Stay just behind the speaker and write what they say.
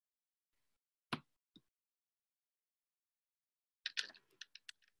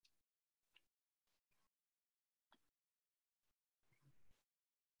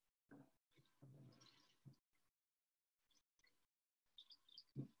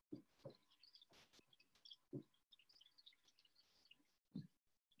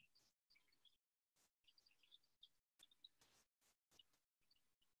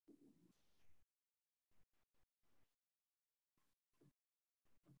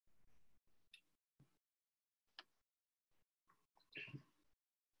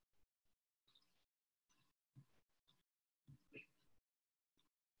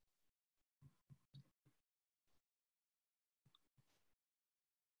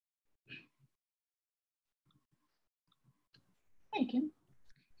Hey, Kim.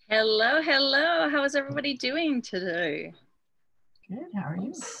 Hello, hello. How is everybody doing today? Good. How are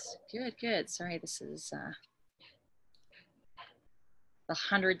you? Good, good. Sorry, this is the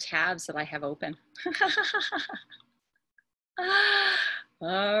 100 tabs that I have open.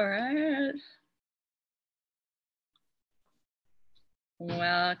 All right.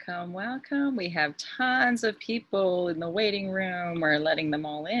 Welcome, welcome. We have tons of people in the waiting room. We're letting them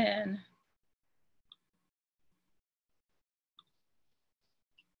all in.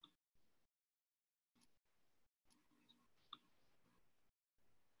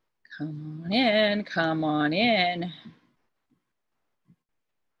 Come on in, come on in.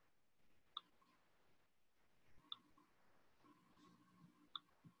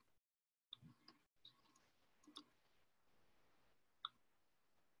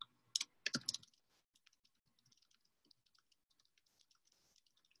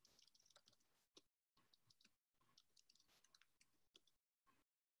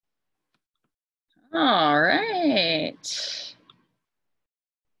 All right.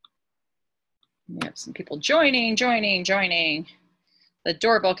 We have some people joining. The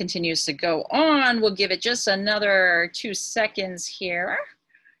doorbell continues to go on. We'll give it just another 2 seconds here.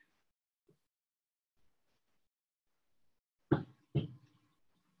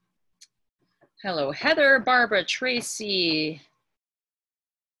 Hello, Heather, Barbara, Tracy.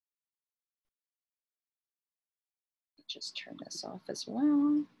 Just turn this off as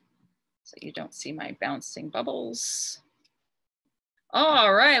well so you don't see my bouncing bubbles.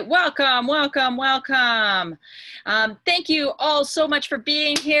 All right, welcome, welcome, welcome. Thank you all so much for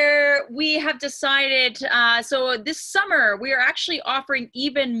being here. We have decided, so this summer, we are actually offering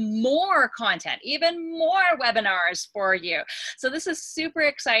even more content, even more webinars for you. So this is super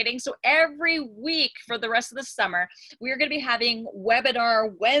exciting. So every week for the rest of the summer, we are gonna be having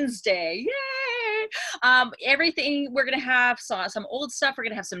Webinar Wednesday. Yay! Everything, we're gonna have some old stuff, we're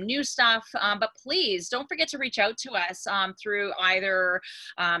gonna have some new stuff, but please don't forget to reach out to us through either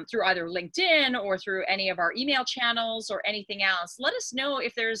LinkedIn or through any of our email channels or anything else. Let us know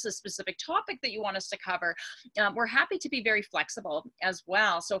if there's a specific topic that you want us to cover. We're happy to be very flexible as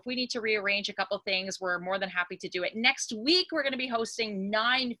well. So if we need to rearrange a couple things, we're more than happy to do it. Next week, we're going to be hosting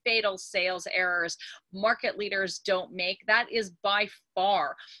 9 fatal sales errors market leaders don't make. That is by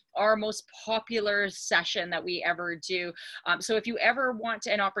far our most popular session that we ever do. So if you ever want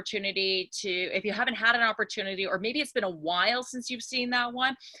an opportunity to, if you haven't had an opportunity, or maybe it's been a while since you've seen that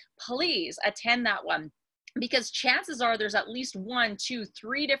one, please attend that one. Because chances are there's at least 1, 2,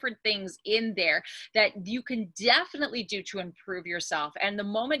 3 different things in there that you can definitely do to improve yourself. And the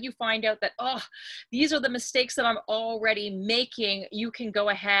moment you find out that, oh, these are the mistakes that I'm already making, you can go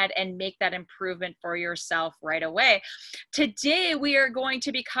ahead and make that improvement for yourself right away. Today, we are going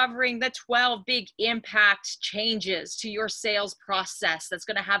to be covering the 12 big impact changes to your sales process that's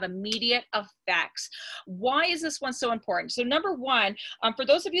going to have immediate effects. Why is this one so important? So number one, for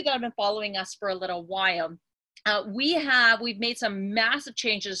those of you that have been following us for a little while, we've made some massive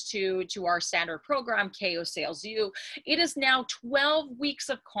changes to our standard program, KO Sales U. It is now 12 weeks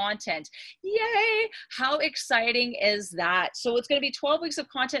of content. Yay! How exciting is that? So it's going to be 12 weeks of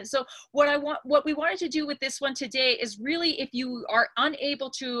content. So what we wanted to do with this one today is really, if you are unable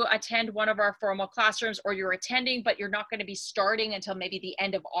to attend one of our formal classrooms, or you're attending but you're not going to be starting until maybe the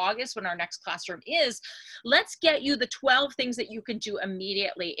end of August when our next classroom is, let's get you the 12 things that you can do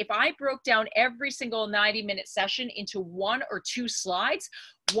immediately. If I broke down every single 90-minute session into 1 or 2 slides,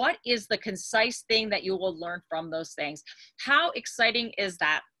 what is the concise thing that you will learn from those things? How exciting is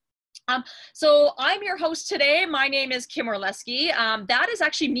that? So I'm your host today. My name is Kim Orleski. That is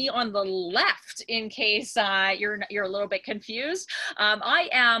actually me on the left, in case you're a little bit confused. I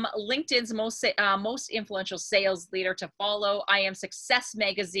am LinkedIn's most influential sales leader to follow. I am Success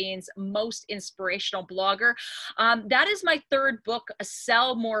Magazine's most inspirational blogger. That is my 3rd book,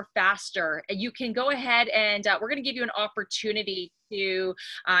 Sell More Faster. You can go ahead and we're going to give you an opportunity to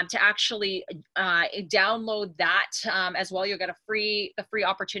actually download that as well. You'll get the free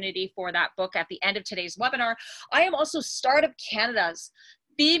opportunity for that book at the end of today's webinar. I am also Startup Canada's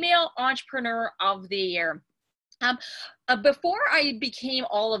Female Entrepreneur of the Year. Before I became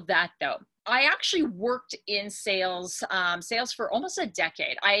all of that, though, I actually worked in sales for almost a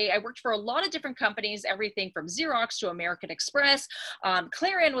decade. I worked for a lot of different companies, everything from Xerox to American Express.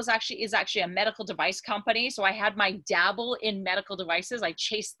 Clarion is actually a medical device company, so I had my dabble in medical devices. I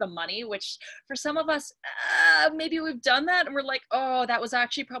chased the money, which for some of us, maybe we've done that and we're like, oh, that was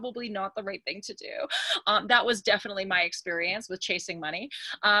actually probably not the right thing to do. That was definitely my experience with chasing money.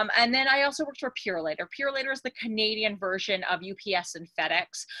 And then I also worked for Purolator. Purolator is the Canadian version of UPS and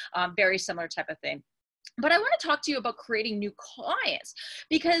FedEx, very similar type of thing. But I want to talk to you about creating new clients,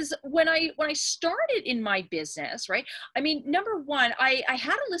 because when I started in my business, right? I mean, number one, I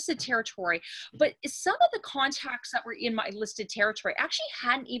had a listed territory, but some of the contacts that were in my listed territory actually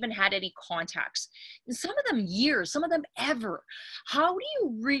hadn't even had any contacts. And some of them years, some of them ever. How do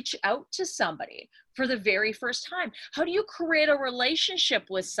you reach out to somebody for the very first time? How do you create a relationship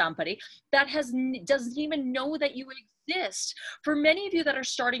with somebody that doesn't even know that you exist? For many of you that are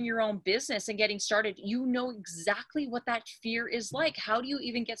starting your own business and getting started, you know exactly what that fear is like. How do you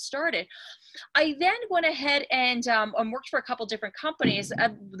even get started? I then went ahead and worked for a couple different companies.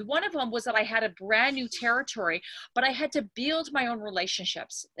 One of them was that I had a brand new territory, but I had to build my own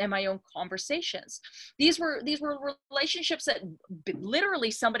relationships and my own conversations. These were relationships that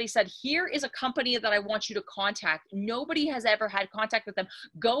literally somebody said, here is a company that I want you to contact. Nobody has ever had contact with them.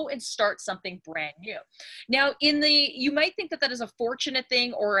 Go and start something brand new. Now, you might think that that is a fortunate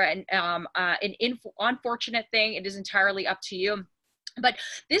thing or an unfortunate thing. It is entirely up to you. But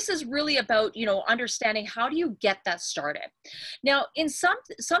this is really about, understanding how do you get that started. Now,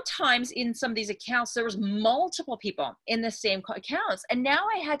 sometimes in some of these accounts, there was multiple people in the same accounts. And now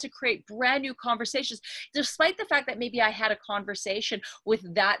I had to create brand new conversations, despite the fact that maybe I had a conversation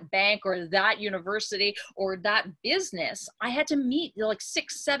with that bank or that university or that business. I had to meet like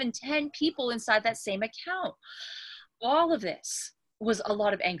 6, 7, 10 people inside that same account. All of this was a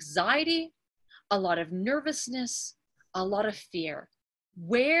lot of anxiety, a lot of nervousness, a lot of fear.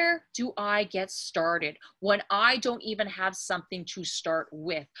 Where do I get started when I don't even have something to start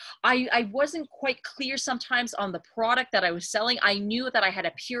with? I wasn't quite clear sometimes on the product that I was selling. I knew that I had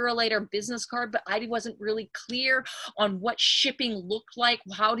a Purolator business card, but I wasn't really clear on what shipping looked like.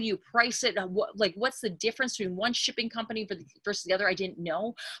 How do you price it? What's the difference between one shipping company versus the other? I didn't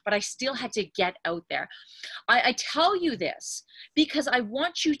know, but I still had to get out there. I tell you this because I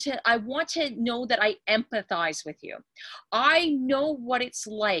want to know that I empathize with you. I know what it's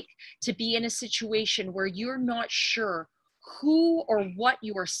like to be in a situation where you're not sure who or what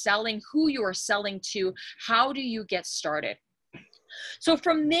you are selling, who you are selling to. How do you get started? So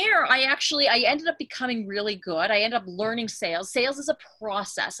from there, I ended up becoming really good. I ended up learning sales. Sales is a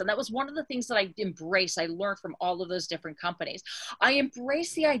process. And that was one of the things that I embraced. I learned from all of those different companies. I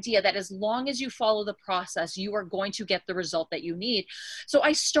embrace the idea that as long as you follow the process, you are going to get the result that you need. So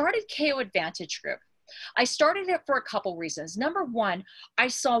I started KO Advantage Group. I started it for a couple reasons. Number one, I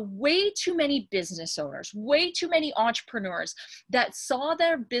saw way too many business owners, way too many entrepreneurs that saw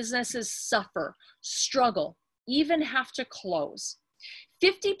their businesses suffer, struggle, even have to close.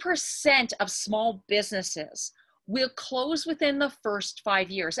 50% of small businesses will close within the first 5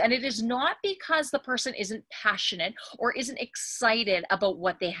 years. And it is not because the person isn't passionate or isn't excited about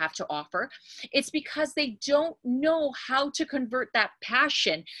what they have to offer. It's because they don't know how to convert that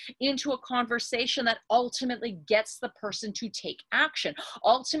passion into a conversation that ultimately gets the person to take action,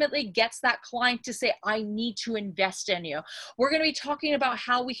 ultimately gets that client to say, I need to invest in you. We're going to be talking about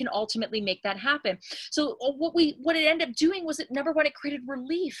how we can ultimately make that happen. So what it ended up doing was, number one, it created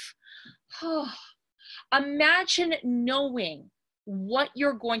relief. Imagine knowing what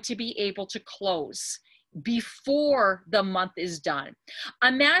you're going to be able to close before the month is done.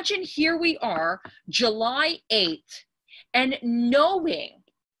 Imagine here we are, July 8th, and knowing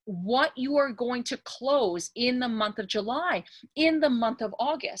what you are going to close in the month of July, in the month of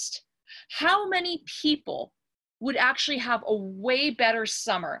August. How many people would actually have a way better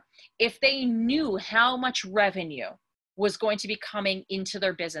summer if they knew how much revenue was going to be coming into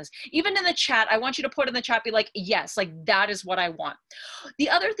their business? Even in the chat, I want you to put in the chat, be like, yes, like that is what I want. The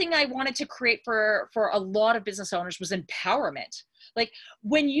other thing I wanted to create for a lot of business owners was empowerment. Like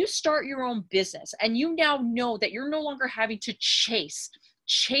when you start your own business and you now know that you're no longer having to chase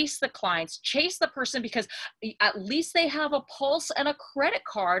the clients, chase the person because at least they have a pulse and a credit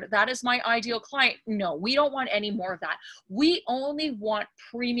card. That is my ideal client. No, we don't want any more of that. We only want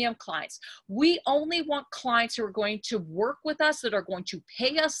premium clients. We only want clients who are going to work with us, that are going to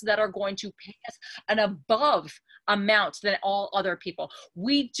pay us, an above amount than all other people.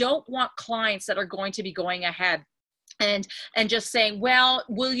 We don't want clients that are going to be going ahead and just saying, well,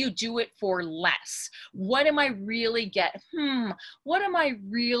 will you do it for less? What am I really what am I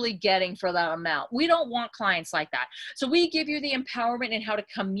really getting for that amount? We don't want clients like that. So we give you the empowerment in how to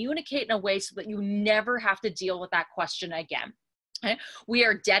communicate in a way so that you never have to deal with that question again. Okay. We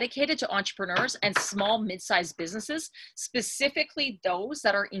are dedicated to entrepreneurs and small, mid-sized businesses, specifically those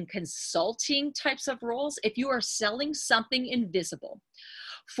that are in consulting types of roles. If you are selling something invisible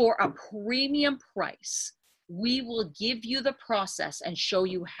for a premium price, we will give you the process and show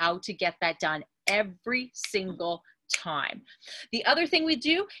you how to get that done every single time. The other thing we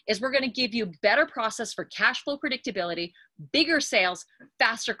do is we're going to give you better process for cash flow predictability, bigger sales,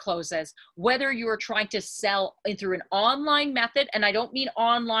 faster closes, whether you are trying to sell through an online method, and I don't mean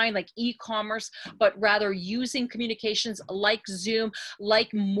online like e-commerce, but rather using communications like Zoom,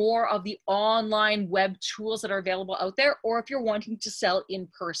 like more of the online web tools that are available out there, or if you're wanting to sell in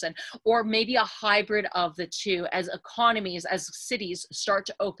person, or maybe a hybrid of the two as economies, as cities start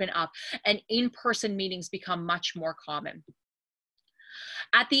to open up and in-person meetings become much more common.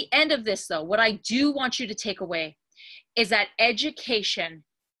 At the end of this though, what I do want you to take away is that education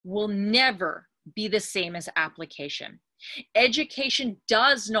will never be the same as application. Education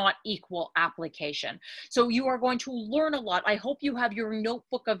does not equal application. So you are going to learn a lot. I hope you have your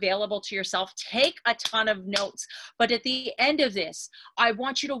notebook available to yourself. Take a ton of notes. But at the end of this, I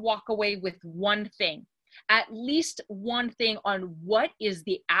want you to walk away with one thing. At least one thing on what is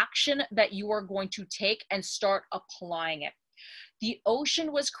the action that you are going to take and start applying it. The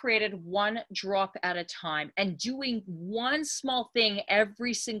ocean was created one drop at a time, and doing one small thing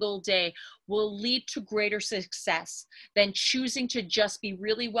every single day will lead to greater success than choosing to just be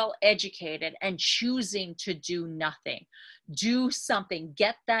really well educated and choosing to do nothing. Do something,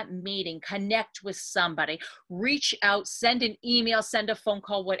 get that meeting, connect with somebody, reach out, send an email, send a phone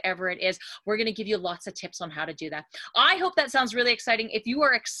call, whatever it is. We're going to give you lots of tips on how to do that. I hope that sounds really exciting. If you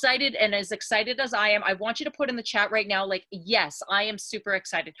are excited and as excited as I am, I want you to put in the chat right now, like, yes, I am super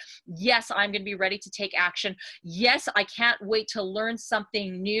excited. Yes, I'm going to be ready to take action. Yes, I can't wait to learn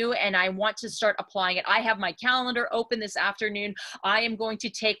something new and I want to start applying it. I have my calendar open this afternoon. I am going to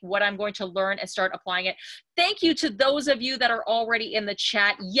take what I'm going to learn and start applying it. Thank you to those of you that are already in the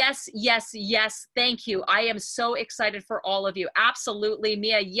chat. Yes, yes, yes. Thank you. I am so excited for all of you. Absolutely,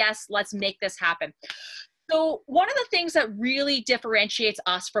 Mia. Yes, let's make this happen. So one of the things that really differentiates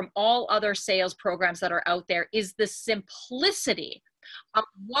us from all other sales programs that are out there is the simplicity of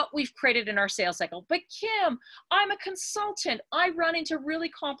what we've created in our sales cycle. But Kim, I'm a consultant. I run into really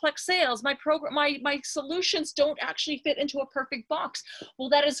complex sales. My solutions don't actually fit into a perfect box. Well,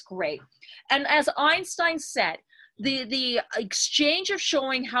 that is great. And as Einstein said, the exchange of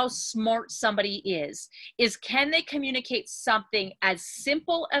showing how smart somebody is can they communicate something as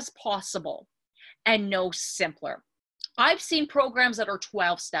simple as possible and no simpler. I've seen programs that are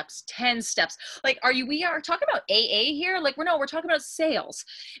 12 steps, 10 steps. Like, we are talking about AA here? Like, we're talking about sales.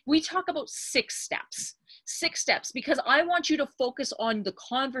 We talk about 6 steps. 6 steps, because I want you to focus on the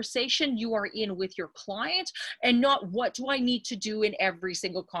conversation you are in with your client and not what do I need to do in every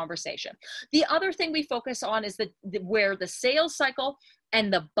single conversation. The other thing we focus on is where the sales cycle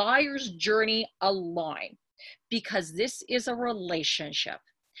and the buyer's journey align, because this is a relationship.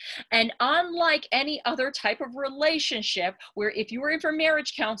 And unlike any other type of relationship, where if you were in for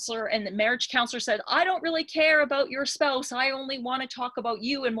marriage counselor and the marriage counselor said, I don't really care about your spouse, I only want to talk about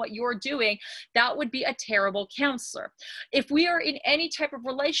you and what you're doing, that would be a terrible counselor. If we are in any type of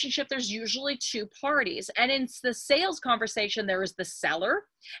relationship, there's usually 2 parties. And in the sales conversation, there is the seller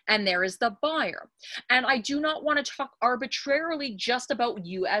and there is the buyer. And I do not want to talk arbitrarily just about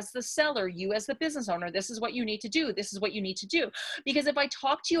you as the seller, you as the business owner. This is what you need to do. This is what you need to do. Because if I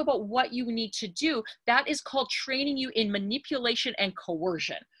talk to you about what you need to do, that is called training you in manipulation and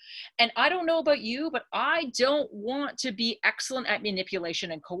coercion. And I don't know about you, but I don't want to be excellent at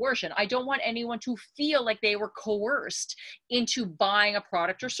manipulation and coercion. I don't want anyone to feel like they were coerced into buying a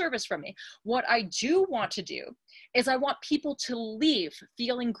product or service from me. What I do want to do is I want people to leave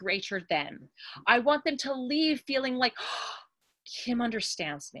feeling greater than. I want them to leave feeling like, oh, Kim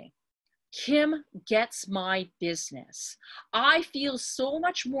understands me. Kim gets my business. I feel so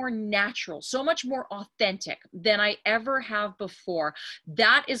much more natural, so much more authentic than I ever have before.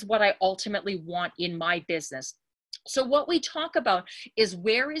 That is what I ultimately want in my business. So what we talk about is,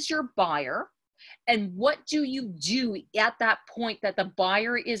 where is your buyer? And what do you do at that point that the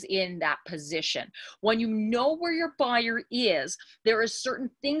buyer is in that position? When you know where your buyer is, there are certain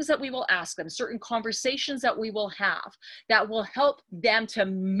things that we will ask them, certain conversations that we will have that will help them to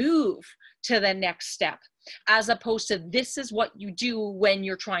move to the next step, as opposed to this is what you do when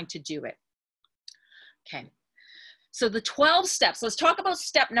you're trying to do it. Okay, so the 12 steps, let's talk about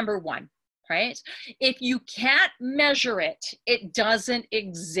step number 1. Right? If you can't measure it, it doesn't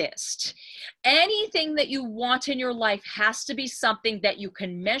exist. Anything that you want in your life has to be something that you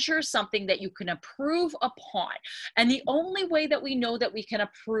can measure, something that you can improve upon. And the only way that we know that we can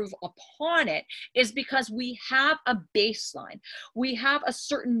improve upon it is because we have a baseline. We have a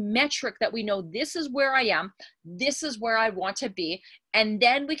certain metric that we know, this is where I am, this is where I want to be, and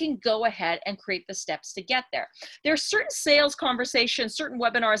then we can go ahead and create the steps to get there. There are certain sales conversations, certain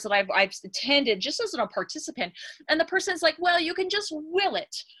webinars that I've attended just as a participant, and the person's like, well, you can just will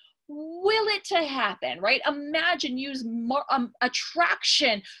it to happen, right? Imagine use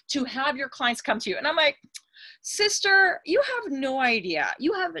attraction to have your clients come to you. And I'm like, sister, you have no idea.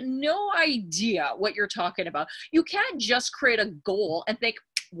 You have no idea what you're talking about. You can't just create a goal and think,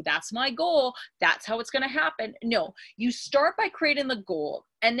 that's my goal, that's how it's going to happen. No, you start by creating the goal,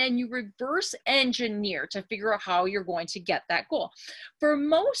 and then you reverse engineer to figure out how you're going to get that goal. For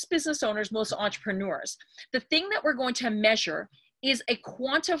most business owners, most entrepreneurs, the thing that we're going to measure is a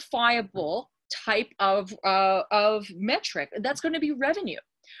quantifiable type of metric. That's going to be revenue,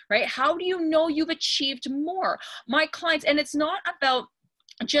 right? How do you know you've achieved more? My clients, and it's not about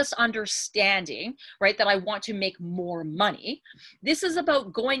just understanding, right, that I want to make more money. This is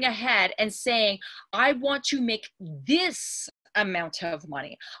about going ahead and saying, I want to make this amount of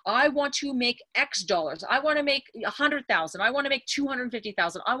money. I want to make X dollars. I want to make 100,000. I want to make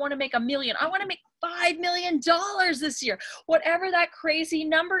 250,000. I want to make $1 million. I want to make $5 million this year. Whatever that crazy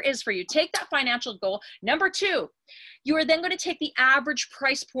number is for you, take that financial goal. Number two, you are then going to take the average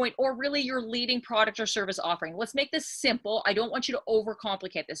price point, or really your leading product or service offering. Let's make this simple. I don't want you to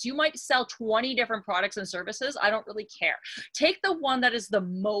overcomplicate this. You might sell 20 different products and services. I don't really care. Take the one that is the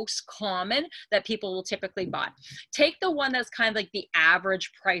most common that people will typically buy. Take the one that's kind of like the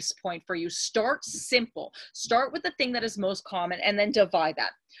average price point for you. Start simple. Start with the thing that is most common, and then divide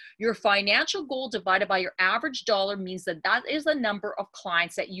that. Your financial goal divided by your average dollar means that that is the number of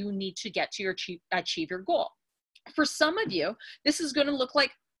clients that you need to get to achieve your goal. For some of you, this is going to look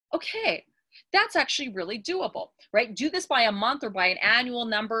like, okay, that's actually really doable, right? Do this by a month or by an annual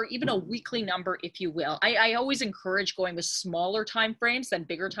number, even a weekly number, if you will. I always encourage going with smaller time frames than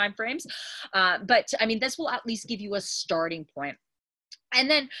bigger time frames. But I mean, this will at least give you a starting point. And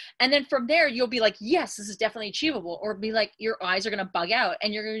then from there, you'll be like, yes, this is definitely achievable. Or be like, your eyes are going to bug out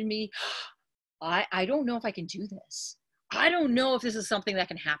and you're going to be, I don't know if I can do this. I don't know if this is something that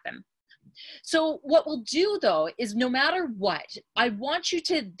can happen. So what we'll do though, is no matter what, I want you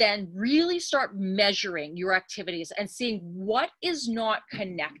to then really start measuring your activities and seeing what is not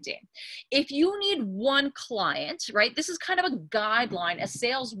connecting. If you need one client, right, this is kind of a guideline, a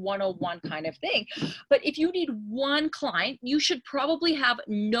sales 101 kind of thing. But if you need one client, you should probably have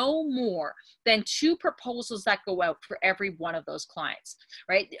no more than 2 proposals that go out for every one of those clients,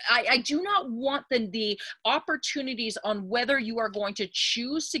 right? I do not want the opportunities on whether you are going to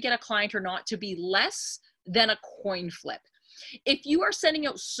choose to get a client or not to be less than a coin flip. If you are sending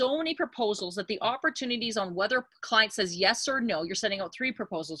out so many proposals that the opportunities on whether client says yes or no, you're sending out 3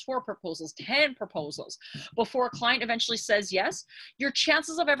 proposals, 4 proposals, 10 proposals before a client eventually says yes, your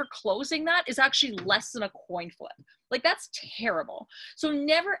chances of ever closing that is actually less than a coin flip. Like, that's terrible. So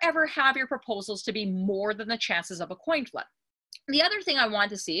never ever have your proposals to be more than the chances of a coin flip. The other thing I want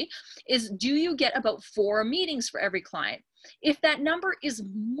to see is, do you get about 4 meetings for every client? If that number is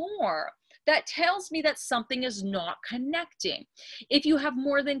more, that tells me that something is not connecting. If you have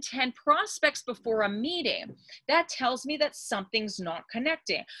more than 10 prospects before a meeting, that tells me that something's not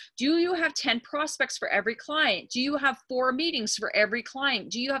connecting. Do you have 10 prospects for every client? Do you have 4 meetings for every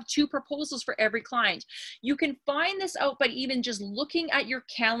client? Do you have 2 proposals for every client? You can find this out by even just looking at your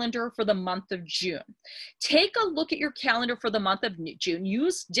calendar for the month of June. Take a look at your calendar for the month of June.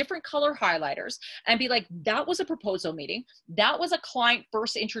 Use different color highlighters and be like, that was a proposal meeting. That was a client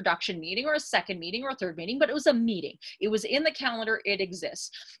first introduction meeting, or a second meeting, or a third meeting, but it was a meeting. It was in the calendar. It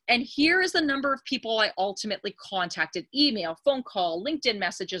exists. And here is the number of people I ultimately contacted: email, phone call, LinkedIn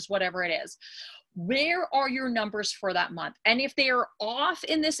messages, whatever it is. Where are your numbers for that month? And if they are off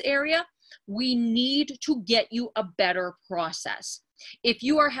in this area, we need to get you a better process. If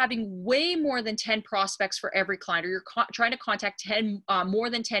you are having way more than 10 prospects for every client, or you're trying to contact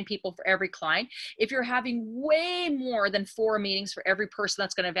more than 10 people for every client, if you're having way more than 4 meetings for every person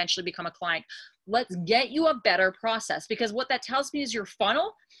that's going to eventually become a client, let's get you a better process. Because what that tells me is your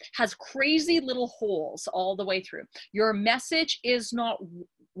funnel has crazy little holes all the way through. Your message is not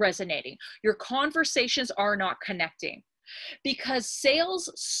resonating. Your conversations are not connecting. Because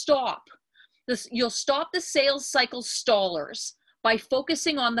sales stop. You'll stop the sales cycle stallers by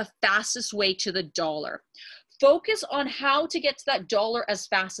focusing on the fastest way to the dollar. Focus on how to get to that dollar as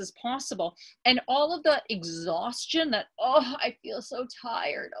fast as possible. And all of the exhaustion that, oh, I feel so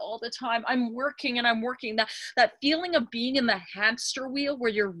tired all the time. I'm working and I'm working. That feeling of being in the hamster wheel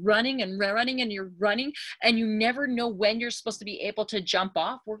where you're running and running and you're running and you never know when you're supposed to be able to jump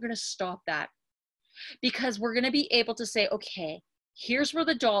off. We're going to stop that, because we're going to be able to say, okay, Here's where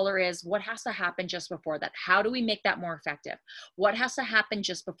the dollar is. What has to happen just before that? How do we make that more effective? What has to happen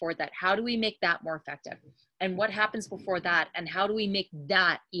just before that? How do we make that more effective? And what happens before that? And how do we make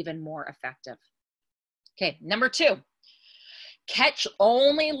that even more effective? Okay, number 2, catch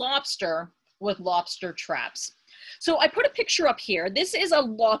only lobster with lobster traps. So I put a picture up here. This is a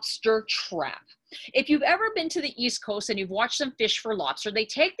lobster trap. If you've ever been to the East Coast and you've watched them fish for lobster, they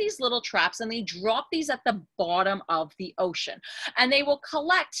take these little traps and they drop these at the bottom of the ocean. And they will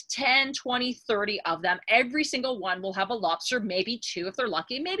collect 10, 20, 30 of them. Every single one will have a lobster, maybe 2 if they're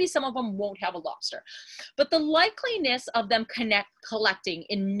lucky. Maybe some of them won't have a lobster. But the likeliness of them collecting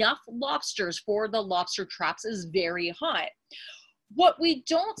enough lobsters for the lobster traps is very high. What we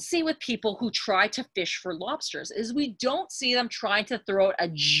don't see with people who try to fish for lobsters is we don't see them trying to throw out a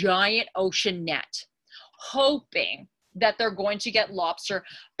giant ocean net, hoping that they're going to get lobster,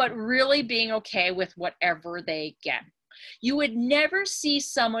 but really being okay with whatever they get. You would never see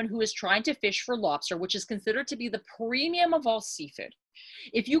someone who is trying to fish for lobster, which is considered to be the premium of all seafood.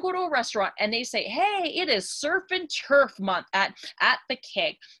 If you go to a restaurant and they say, hey, it is surf and turf month at the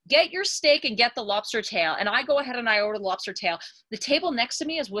Keg, get your steak and get the lobster tail. And I go ahead and I order the lobster tail. The table next to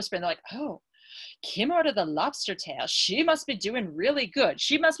me is whispering. They're like, oh, Kim ordered the lobster tail. She must be doing really good.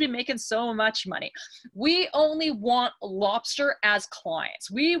 She must be making so much money. We only want lobster as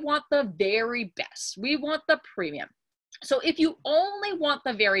clients. We want the very best. We want the premium. So if you only want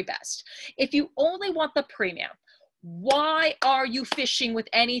the very best, if you only want the premium, why are you fishing with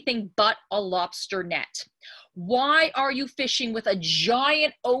anything but a lobster net? Why are you fishing with a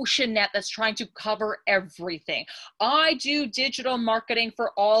giant ocean net that's trying to cover everything? I do digital marketing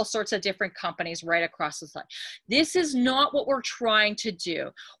for all sorts of different companies right across the line. This is not what we're trying to do.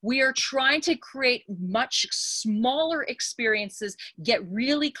 We are trying to create much smaller experiences, get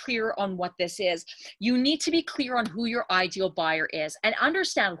really clear on what this is. You need to be clear on who your ideal buyer is and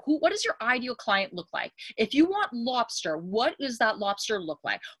understand what does your ideal client look like? If you want lobster, what does that lobster look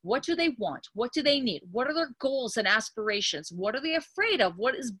like? What do they want? What do they need? What are their goals and aspirations? What are they afraid of?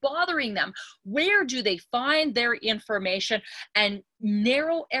 What is bothering them? Where do they find their information? And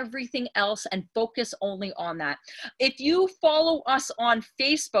narrow everything else and focus only on that. If you follow us on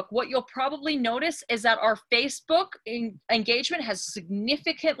Facebook, what you'll probably notice is that our Facebook engagement has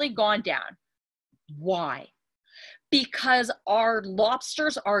significantly gone down. Why? Because our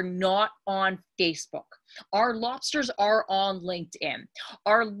lobsters are not on Facebook. Our lobsters are on LinkedIn.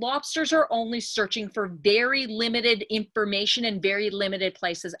 Our lobsters are only searching for very limited information in very limited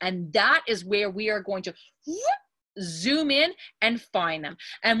places. And that is where we are going to zoom in and find them.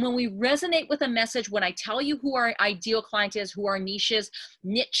 And when we resonate with a message, when I tell you who our ideal client is, who our niches,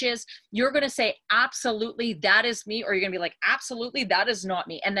 you're going to say, absolutely, that is me. Or you're going to be like, absolutely, that is not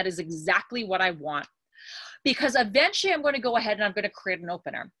me. And that is exactly what I want. Because eventually I'm going to go ahead and I'm going to create an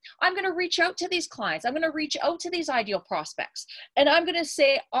opener. I'm going to reach out to these clients. I'm going to reach out to these ideal prospects. And I'm going to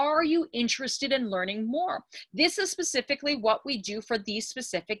say, are you interested in learning more? This is specifically what we do for these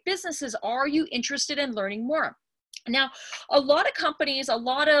specific businesses. Are you interested in learning more? Now, a lot of companies,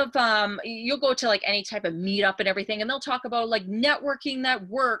 you'll go to like any type of meetup and everything, and they'll talk about like networking that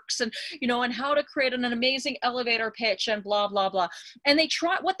works and, and how to create an amazing elevator pitch and blah, blah, blah. And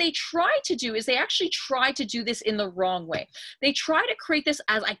what they try to do is they actually try to do this in the wrong way. They try to create this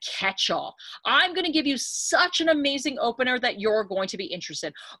as a catch-all. I'm going to give you such an amazing opener that you're going to be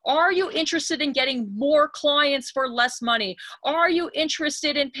interested. Are you interested in getting more clients for less money? Are you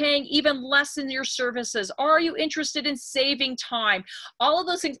interested in paying even less in your services? Are you interested in saving time? All of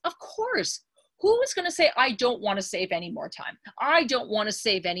those things. Of course, who is going to say, I don't want to save any more time? I don't want to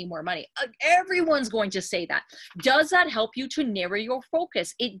save any more money. Everyone's going to say that. Does that help you to narrow your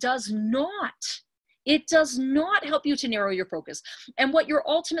focus? It does not. It does not help you to narrow your focus. And what you're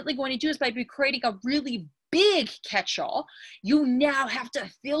ultimately going to do is by creating a really big catch-all, you now have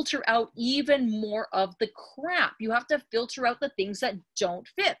to filter out even more of the crap. You have to filter out the things that don't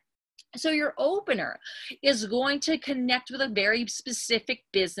fit. So your opener is going to connect with a very specific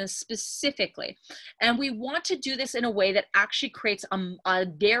business specifically. And we want to do this in a way that actually creates a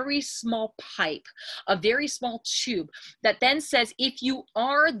very small pipe, a very small tube that then says, if you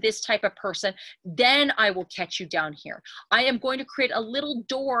are this type of person, then I will catch you down here. I am going to create a little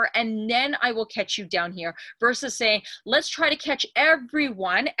door and then I will catch you down here, versus saying, let's try to catch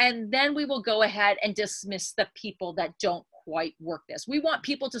everyone and then we will go ahead and dismiss the people that don't quite work this. We want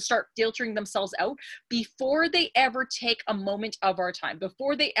people to start filtering themselves out before they ever take a moment of our time,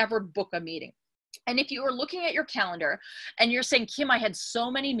 before they ever book a meeting. And if you are looking at your calendar and you're saying, Kim, I had so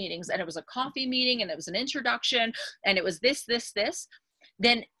many meetings and it was a coffee meeting and it was an introduction and it was this,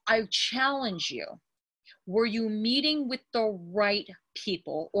 then I challenge you. Were you meeting with the right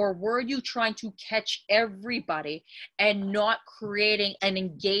people, or were you trying to catch everybody and not creating an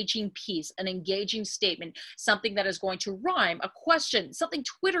engaging piece, an engaging statement, something that is going to rhyme, a question, something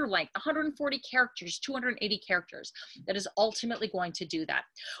Twitter like 140 characters, 280 characters, that is ultimately going to do that.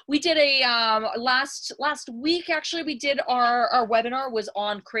 We did a last week, actually, we did our webinar was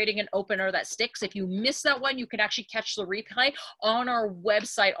on creating an opener that sticks. If you missed that one, you can actually catch the replay on our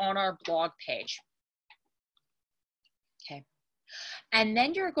website, on our blog page. Okay. And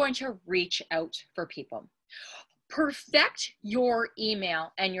then you're going to reach out for people. Perfect your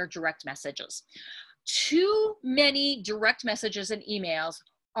email and your direct messages. Too many direct messages and emails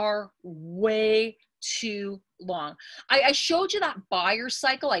are way too long. I showed you that buyer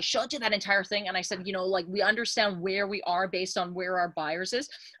cycle. I showed you that entire thing. And I said, you know, like, we understand where we are based on where our buyers is.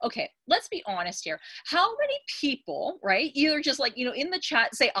 Okay, let's be honest here. How many people, right, either just like, you know, in the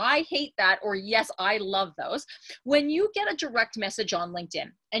chat say, I hate that, or yes, I love those. When you get a direct message on LinkedIn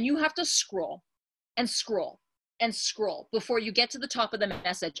and you have to scroll and scroll and scroll before you get to the top of the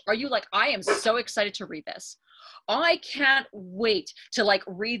message, are you like, I am so excited to read this. I can't wait to like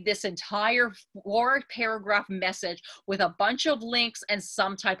read this entire 4-paragraph message with a bunch of links and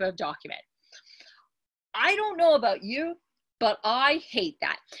some type of document. I don't know about you, but I hate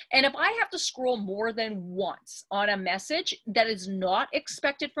that. And if I have to scroll more than once on a message that is not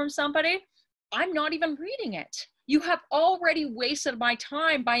expected from somebody, I'm not even reading it. You have already wasted my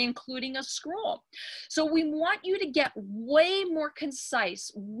time by including a scroll. So we want you to get way more concise,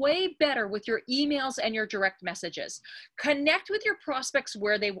 way better with your emails and your direct messages. Connect with your prospects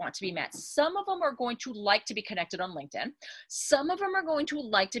where they want to be met. Some of them are going to like to be connected on LinkedIn. Some of them are going to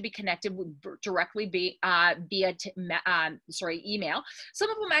like to be connected directly via email. Some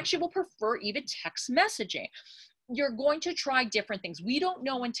of them actually will prefer even text messaging. You're going to try different things. We don't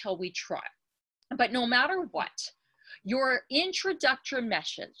know until we try. But no matter what, your introductory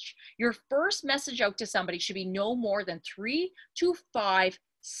message, your first message out to somebody should be no more than 3 to 5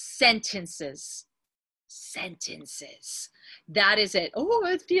 sentences. Sentences. That is it. Oh,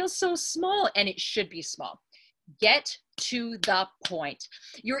 it feels so small, and it should be small. Get to the point.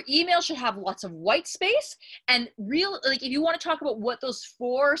 Your email should have lots of white space, and like, if you want to talk about what those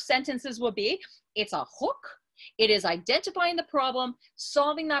 4 sentences will be, it's a hook. It is identifying the problem,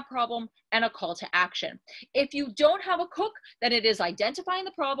 solving that problem, and a call to action. If you don't have a hook, then it is identifying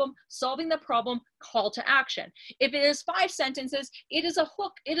the problem, solving the problem, call to action. If it is 5 sentences, it is a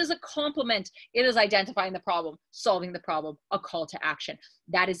hook, it is a complement, it is identifying the problem, solving the problem, a call to action.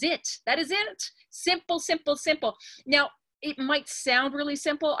 That is it. That is it. Simple, simple, simple. Now, it might sound really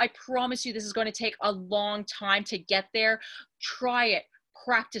simple. I promise you this is going to take a long time to get there. Try it.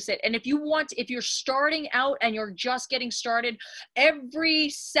 Practice it. And if you're starting out and you're just getting started, every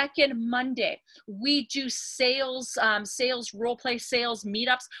second Monday, we do sales role play, sales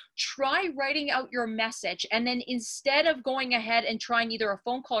meetups. Try writing out your message. And then instead of going ahead and trying either a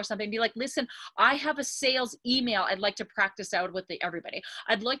phone call or something, be like, listen, I have a sales email I'd like to practice out with everybody.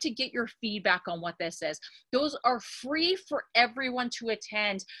 I'd like to get your feedback on what this is. Those are free for everyone to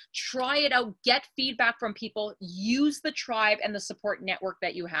attend. Try it out, get feedback from people, use the tribe and the support network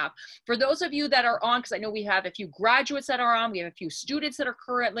that you have. For those of you that are on, because I know we have a few graduates that are on, we have a few students that are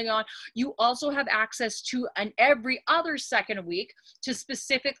currently on, you also have access to an every other second week to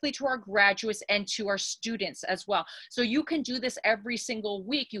specifically to our graduates and to our students as well. So you can do this every single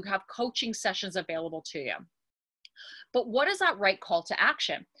week. You have coaching sessions available to you. But what is that right call to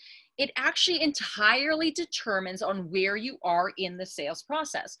action? It actually entirely determines on where you are in the sales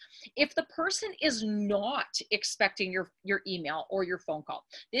process. If the person is not expecting your email or your phone call,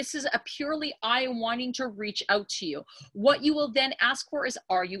 this is a purely I am wanting to reach out to you. What you will then ask for is,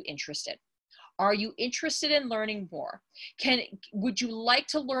 are you interested? Are you interested in learning more? Would you like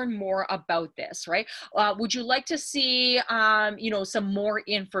to learn more about this, right? Would you like to see, some more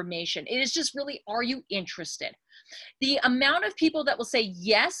information? It is just really, are you interested? The amount of people that will say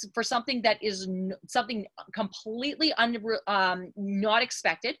yes for something that is something completely not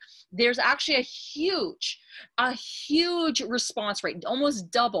expected, there's actually a huge response rate,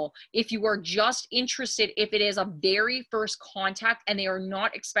 almost double if you are just interested, if it is a very first contact and they are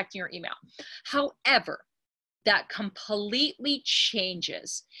not expecting your email. However, that completely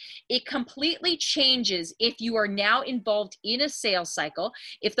changes. It completely changes if you are now involved in a sales cycle.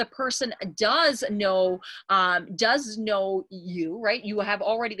 If the person does know you, right? You have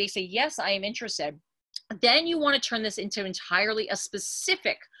already, they say, yes, I am interested. Then you want to turn this into entirely a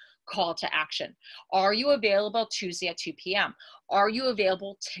specific call to action. Are you available Tuesday at 2 p.m.? Are you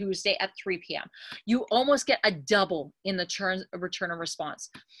available Tuesday at 3 p.m.? You almost get a double in the return of response.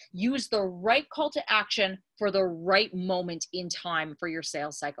 Use the right call to action for the right moment in time for your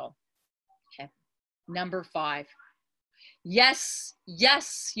sales cycle. Okay. Number 5. Yes,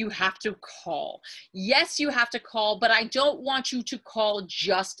 you have to call. Yes, you have to call, but I don't want you to call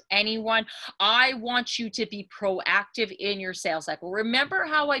just anyone. I want you to be proactive in your sales cycle. Remember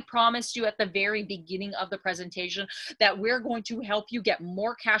how I promised you at the very beginning of the presentation that we're going to help you get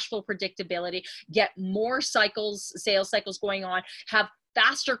more cash flow predictability, get more sales cycles going on, have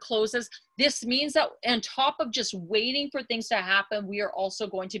faster closes. This means that on top of just waiting for things to happen, we are also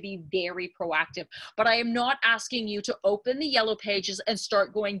going to be very proactive. But I am not asking you to open the yellow pages and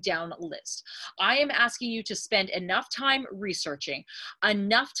start going down a list. I am asking you to spend enough time researching,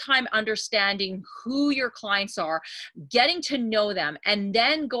 enough time understanding who your clients are, getting to know them, and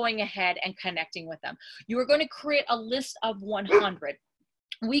then going ahead and connecting with them. You are going to create a list of 100.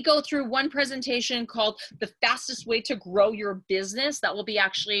 We go through one presentation called The Fastest Way to Grow Your Business. That will be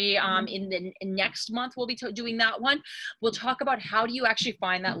actually in the next month. We'll be doing that one. We'll talk about how do you actually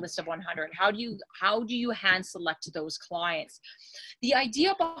find that list of 100? How do you hand select those clients? The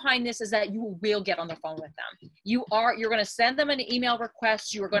idea behind this is that you will get on the phone with them. You're going to send them an email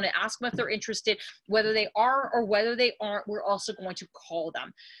request. You are going to ask them if they're interested, whether they are or whether they aren't. We're also going to call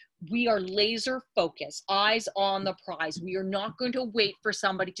them. We are laser focused, eyes on the prize. We are not going to wait for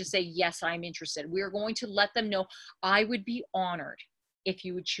somebody to say, yes, I'm interested. We are going to let them know, I would be honored if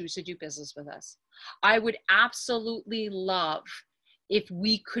you would choose to do business with us. I would absolutely love if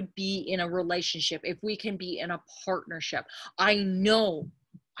we could be in a relationship, if we can be in a partnership. I know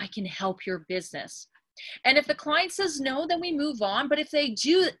I can help your business. And if the client says no, then we move on. But if they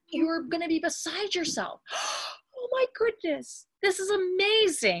do, you're going to be beside yourself. Oh my goodness, this is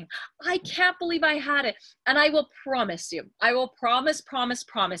amazing. I can't believe I had it. And I will promise you, I will promise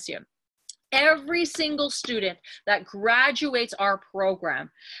you, every single student that graduates our program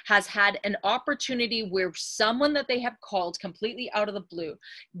has had an opportunity where someone that they have called completely out of the blue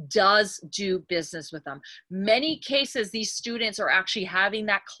does do business with them. Many cases, these students are actually having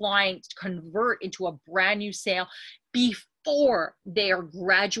that client convert into a brand new sale before they are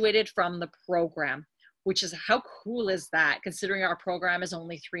graduated from the program. Which is, how cool is that, considering our program is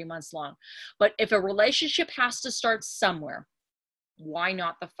only 3 months long. But if a relationship has to start somewhere, why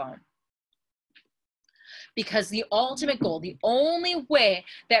not the phone? Because the ultimate goal, the only way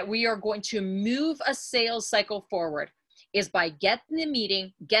that we are going to move a sales cycle forward is by get the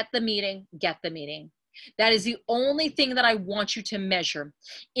meeting. That is the only thing that I want you to measure.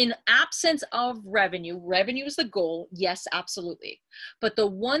 In absence of revenue is the goal, yes, absolutely. But the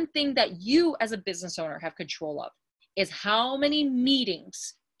one thing that you as a business owner have control of is how many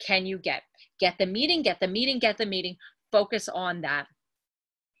meetings can you get? Get the meeting. Focus on that.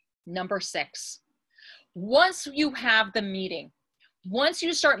 Number 6, once you have the meeting, once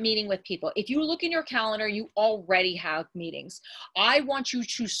you start meeting with people, if you look in your calendar, you already have meetings. I want you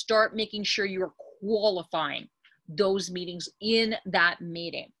to start making sure you're qualifying those meetings in that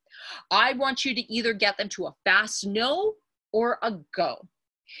meeting. I want you to either get them to a fast no or a go.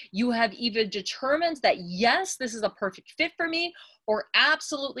 You have either determined that, yes, this is a perfect fit for me, or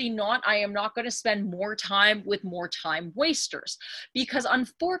absolutely not. I am not going to spend more time with more time wasters. Because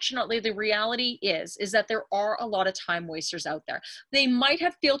unfortunately, the reality is that there are a lot of time wasters out there. They might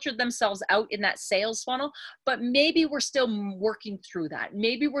have filtered themselves out in that sales funnel, but maybe we're still working through that.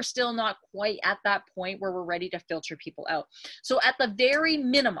 Maybe we're still not quite at that point where we're ready to filter people out. So at the very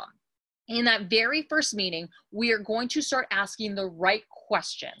minimum, in that very first meeting, we are going to start asking the right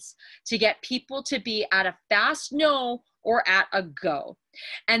questions to get people to be at a fast no or at a go.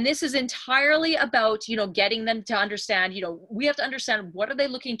 And this is entirely about, getting them to understand, we have to understand, what are they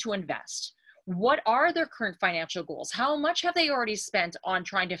looking to invest? What are their current financial goals? How much have they already spent on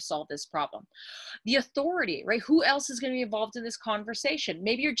trying to solve this problem? The authority, right? Who else is going to be involved in this conversation?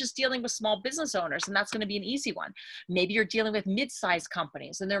 Maybe you're just dealing with small business owners, and that's going to be an easy one. Maybe you're dealing with mid-sized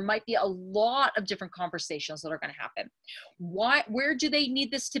companies, and there might be a lot of different conversations that are going to happen. Where do they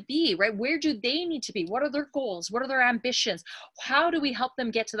need this to be, right? Where do they need to be? What are their goals? What are their ambitions? How do we help them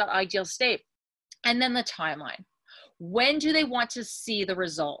get to that ideal state? And then the timeline. When do they want to see the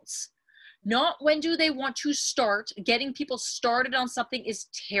results? Not when do they want to start. Getting people started on something is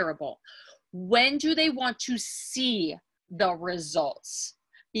terrible. When do they want to see the results?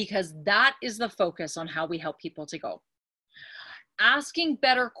 Because that is the focus on how we help people to go. Asking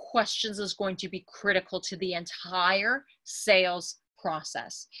better questions is going to be critical to the entire sales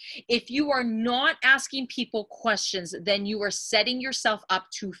process. If you are not asking people questions, then you are setting yourself up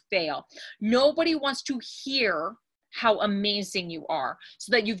to fail. Nobody wants to hear how amazing you are, so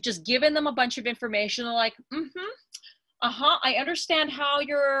that you've just given them a bunch of information. They're like, I understand how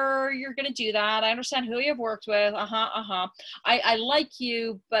you're going to do that. I understand who you've worked with. I like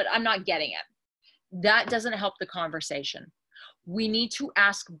you, but I'm not getting it. That doesn't help the conversation. We need to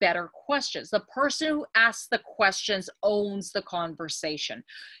ask better questions. The person who asks the questions owns the conversation.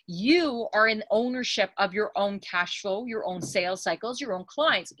 You are in ownership of your own cash flow, your own sales cycles, your own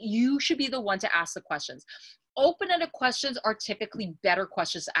clients. You should be the one to ask the questions. Open-ended questions are typically better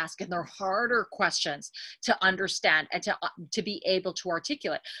questions to ask, and they're harder questions to understand and to be able to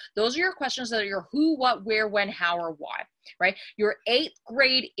articulate. Those are your questions that are your who, what, where, when, how, or why, right? Your 8th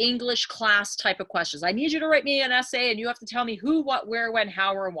grade English class type of questions. I need you to write me an essay and you have to tell me who, what, where, when,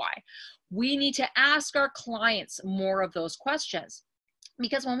 how, or why. We need to ask our clients more of those questions.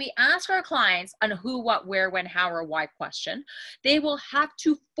 Because when we ask our clients a who, what, where, when, how, or why question, they will have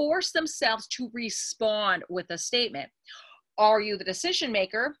to force themselves to respond with a statement. Are you the decision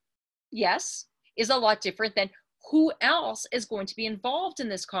maker? Yes, is a lot different than who else is going to be involved in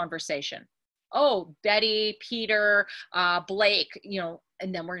this conversation. Oh, Betty, Peter, Blake,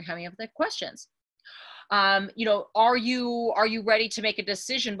 and then we're coming up with the questions. Are you ready to make a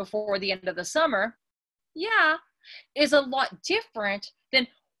decision before the end of the summer? Yeah, is a lot different than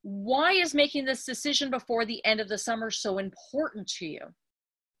why is making this decision before the end of the summer so important to you?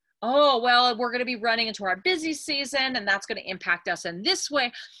 Oh, well, we're going to be running into our busy season and that's going to impact us in this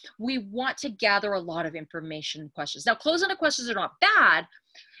way. We want to gather a lot of information and questions. Now, close-ended questions are not bad.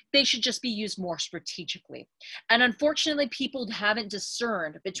 They should just be used more strategically. And unfortunately, people haven't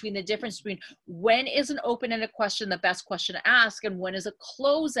discerned between the difference between when is an open-ended question the best question to ask and when is a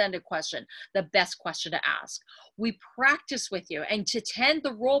close-ended question the best question to ask. We practice with you and to attend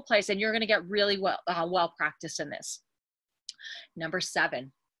the role plays, and you're going to get really well practiced in this. Number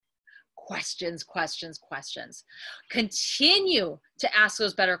 7. Questions. Continue to ask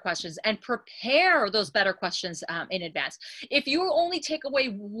those better questions and prepare those better questions in advance. If you only take away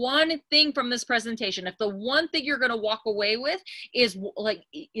one thing from this presentation, if the one thing you're going to walk away with is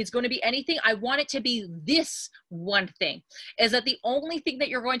going to be anything, I want it to be this one thing, is that the only thing that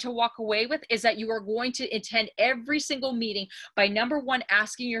you're going to walk away with is that you are going to attend every single meeting by, number 1,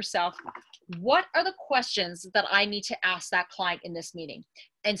 asking yourself, what are the questions that I need to ask that client in this meeting?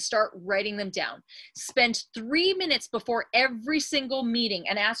 And start writing them down. Spend 3 minutes before every single meeting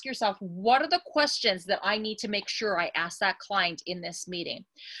and ask yourself, what are the questions that I need to make sure I ask that client in this meeting?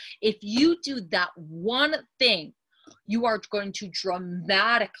 If you do that one thing, you are going to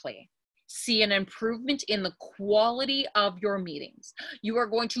dramatically see an improvement in the quality of your meetings. You are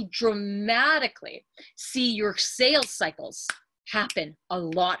going to dramatically see your sales cycles happen a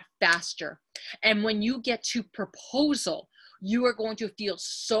lot faster. And when you get to proposal, you are going to feel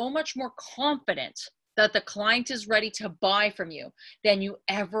so much more confident that the client is ready to buy from you than you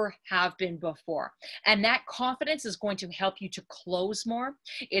ever have been before. And that confidence is going to help you to close more.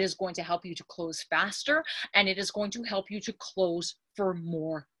 It is going to help you to close faster, and it is going to help you to close for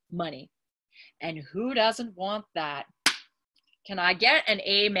more money. And who doesn't want that? Can I get an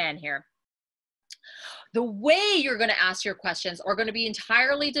amen here? The way you're going to ask your questions are going to be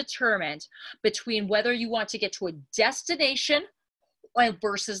entirely determined between whether you want to get to a destination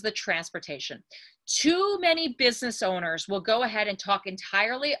versus the transportation. Too many business owners will go ahead and talk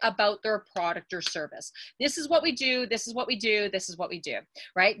entirely about their product or service. This is what we do. This is what we do. This is what we do,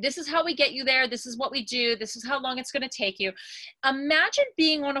 right? This is how we get you there. This is what we do. This is how long it's going to take you. Imagine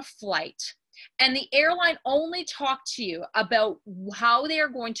being on a flight and the airline only talked to you about how they are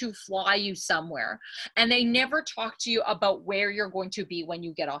going to fly you somewhere, and they never talk to you about where you're going to be when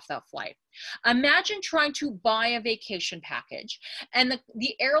you get off that flight. Imagine trying to buy a vacation package, and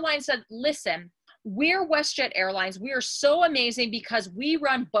the airline said, listen, we're WestJet Airlines. We are so amazing because we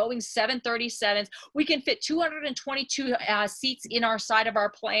run Boeing 737s. We can fit 222 seats in our side of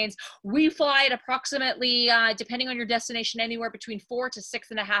our planes. We fly at approximately, depending on your destination, anywhere between 4 to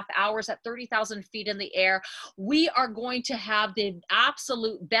 6.5 hours at 30,000 feet in the air. We are going to have the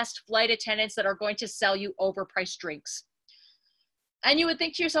absolute best flight attendants that are going to sell you overpriced drinks. And you would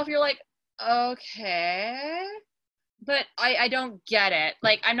think to yourself, you're like, okay, but I don't get it.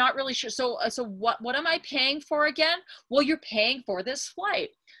 Like, I'm not really sure. So what am I paying for again? Well, you're paying for this flight.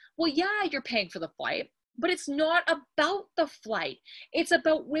 Well, yeah, you're paying for the flight, but it's not about the flight. It's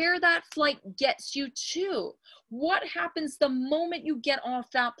about where that flight gets you to. What happens the moment you get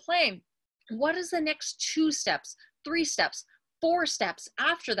off that plane? What is the next 2 steps, 3 steps, 4 steps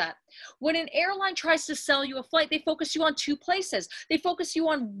after that. When an airline tries to sell you a flight, they focus you on 2 places. They focus you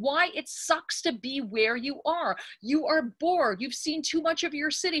on why it sucks to be where you are. You are bored. You've seen too much of your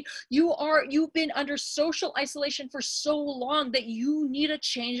city. You've been under social isolation for so long that you need a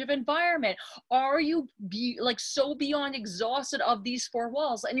change of environment. Are you so beyond exhausted of these 4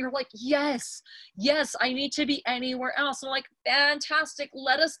 walls? And you're like, yes, I need to be anywhere else. And I'm like, fantastic.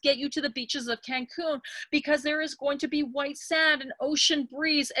 Let us get you to the beaches of Cancun, because there is going to be white sand and ocean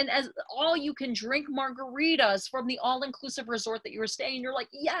breeze, and as all you can drink margaritas from the all-inclusive resort that you were staying. You're like,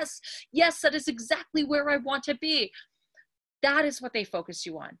 yes, that is exactly where I want to be. That is what they focus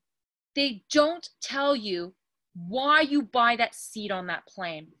you on. They don't tell you why you buy that seat on that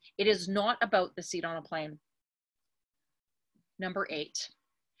plane. It is not about the seat on a plane. Number 8,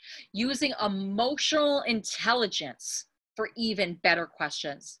 using emotional intelligence for even better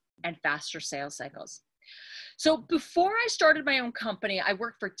questions and faster sales cycles. So before I started my own company, I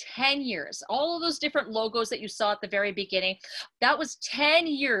worked for 10 years. All of those different logos that you saw at the very beginning, that was 10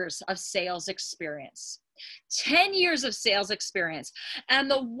 years of sales experience. 10 years of sales experience.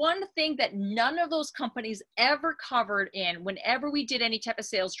 And the one thing that none of those companies ever covered in whenever we did any type of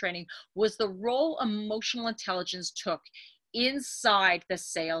sales training was the role emotional intelligence took inside the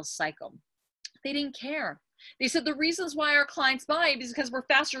sales cycle. They didn't care. They said the reasons why our clients buy is because we're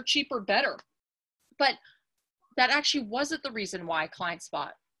faster, cheaper, better. But that actually wasn't the reason why clients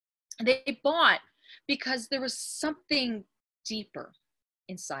bought. They bought because there was something deeper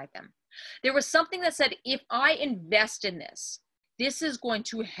inside them. There was something that said, if I invest in this, this is going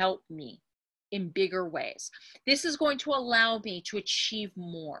to help me in bigger ways. This is going to allow me to achieve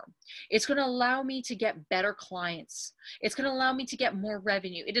more. It's going to allow me to get better clients. It's going to allow me to get more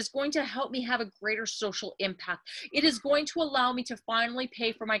revenue. It is going to help me have a greater social impact. It is going to allow me to finally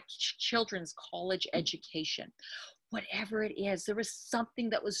pay for my children's college education. Whatever it is, there was something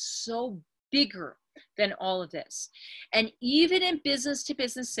that was so bigger than all of this. And even in business to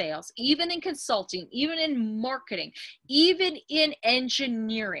business sales, even in consulting, even in marketing, even in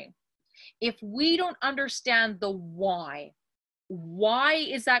engineering, if we don't understand the why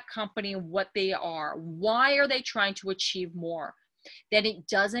is that company what they are? Why are they trying to achieve more? Then it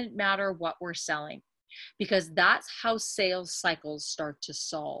doesn't matter what we're selling, because that's how sales cycles start to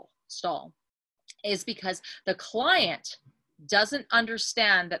stall, is because the client doesn't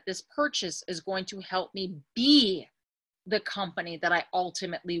understand that this purchase is going to help me be the company that I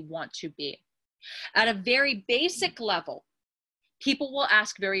ultimately want to be. At a very basic level, people will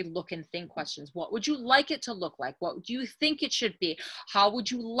ask very look and think questions. What would you like it to look like? What do you think it should be? How would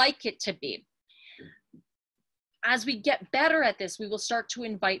you like it to be? As we get better at this, we will start to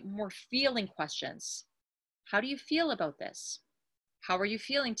invite more feeling questions. How do you feel about this? How are you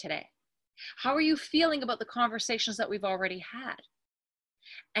feeling today? How are you feeling about the conversations that we've already had?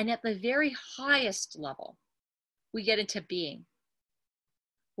 And at the very highest level, we get into being.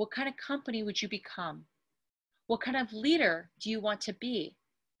 What kind of company would you become? What kind of leader do you want to be?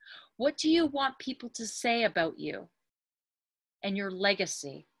 What do you want people to say about you and your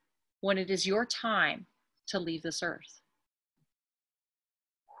legacy when it is your time to leave this earth?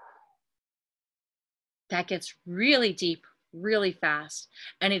 That gets really deep, really fast,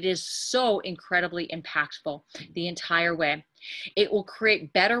 and it is so incredibly impactful the entire way. It will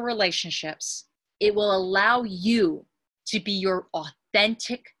create better relationships. It will allow you to be your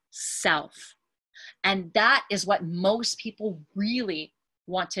authentic self. And that is what most people really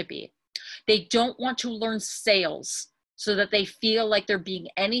want to be. They don't want to learn sales so that they feel like they're being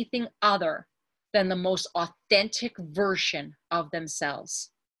anything other than the most authentic version of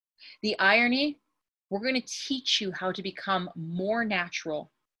themselves. The irony, we're going to teach you how to become more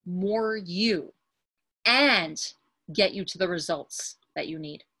natural, more you, and get you to the results that you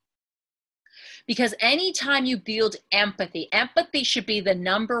need. Because anytime you build empathy, empathy should be the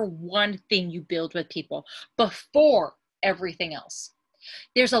number one thing you build with people before everything else.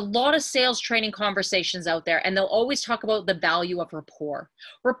 There's a lot of sales training conversations out there, and they'll always talk about the value of rapport.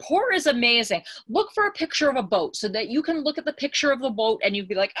 Rapport is amazing. Look for a picture of a boat so that you can look at the picture of the boat and you'd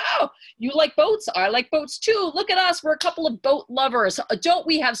be like, oh, you like boats? I like boats too. Look at us. We're a couple of boat lovers. Don't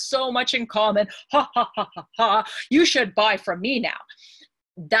we have so much in common? Ha, ha, ha, ha, ha. You should buy from me now.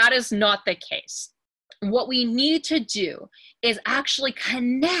 That is not the case. What we need to do is actually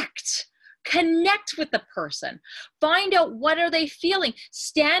connect with the person. Find out what are they feeling.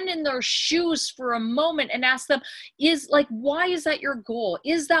 Stand in their shoes for a moment and ask them, why is that your goal?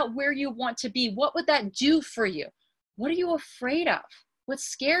 Is that where you want to be? What would that do for you? What are you afraid of? What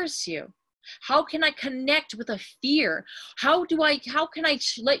scares you? How can I connect with a fear? How can I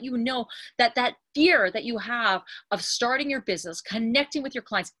let you know that that fear that you have of starting your business, connecting with your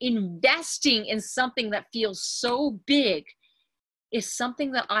clients, investing in something that feels so big is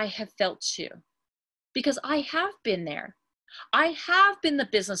something that I have felt too, because I have been there. I have been the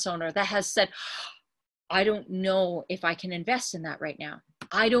business owner that has said, I don't know if I can invest in that right now.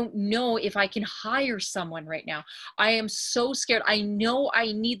 I don't know if I can hire someone right now. I am so scared. I know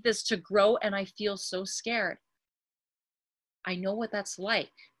I need this to grow and I feel so scared. I know what that's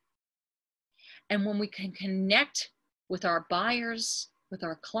like. And when we can connect with our buyers, with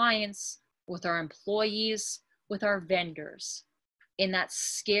our clients, with our employees, with our vendors in that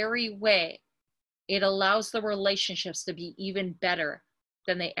scary way, it allows the relationships to be even better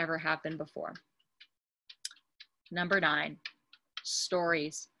than they ever have been before. Number 9,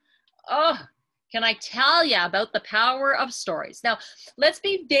 stories. Oh, can I tell you about the power of stories? Now, let's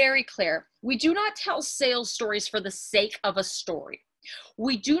be very clear. We do not tell sales stories for the sake of a story.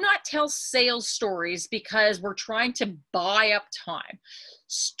 We do not tell sales stories because we're trying to buy up time.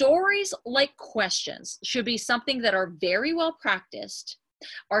 Stories, like questions, should be something that are very well practiced,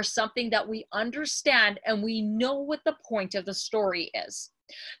 are something that we understand and we know what the point of the story is.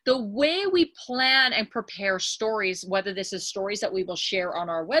 The way we plan and prepare stories, whether this is stories that we will share on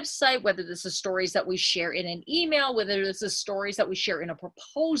our website, whether this is stories that we share in an email, whether this is stories that we share in a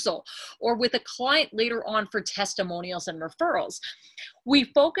proposal or with a client later on for testimonials and referrals, we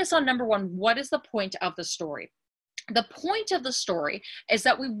focus on number 1, what is the point of the story? The point of the story is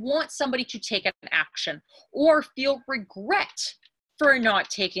that we want somebody to take an action or feel regret for not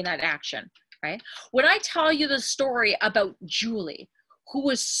taking that action, right? When I tell you the story about Julie, who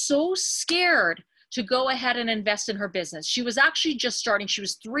was so scared to go ahead and invest in her business. She was actually just starting. She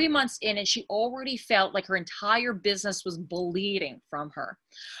was 3 months in and she already felt like her entire business was bleeding from her.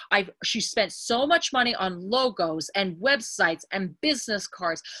 She spent so much money on logos and websites and business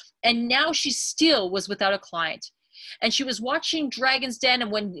cards, and now she still was without a client. And she was watching Dragon's Den,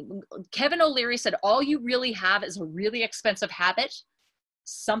 and when Kevin O'Leary said, all you really have is a really expensive habit,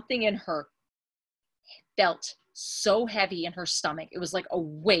 something in her felt so heavy in her stomach. It was like a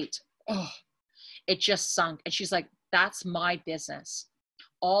weight. Oh, it just sunk. And she's like, that's my business.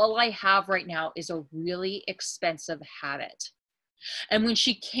 All I have right now is a really expensive habit. And when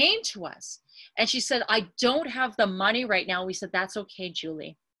she came to us and she said, I don't have the money right now, we said, that's okay,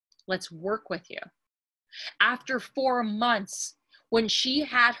 Julie. Let's work with you. After 4 months, when she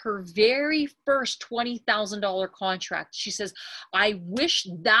had her very first $20,000 contract, she says, I wish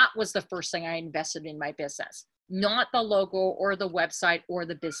that was the first thing I invested in my business, not the logo or the website or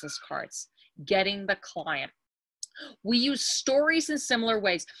the business cards, getting the client. We use stories in similar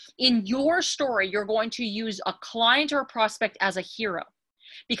ways. In your story, you're going to use a client or a prospect as a hero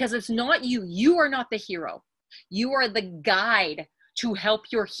because it's not you. You are not the hero. You are the guide to help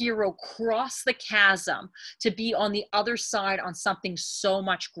your hero cross the chasm to be on the other side on something so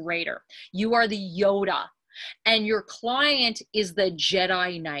much greater. You are the Yoda, and your client is the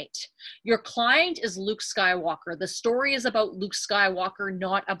Jedi Knight. Your client is Luke Skywalker. The story is about Luke Skywalker,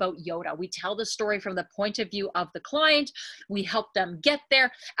 not about Yoda. We tell the story from the point of view of the client. We help them get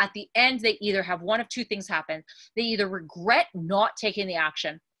there. At the end, they either have one of 2 things happen. They either regret not taking the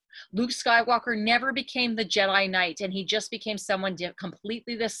action. Luke Skywalker never became the Jedi Knight, and he just became someone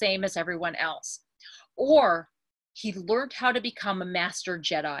completely the same as everyone else. Or he learned how to become a master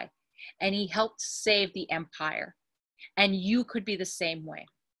Jedi, and he helped save the Empire. And you could be the same way.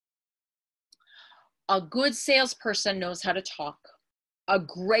 A good salesperson knows how to talk. A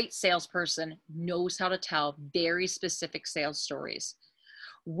great salesperson knows how to tell very specific sales stories.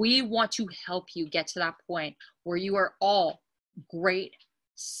 We want to help you get to that point where you are all great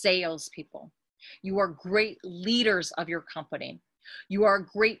salespeople. You are great leaders of your company. You are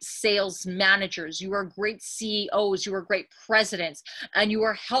great sales managers. You are great CEOs. You are great presidents. And you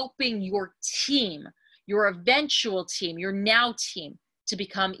are helping your team, your eventual team, your now team, to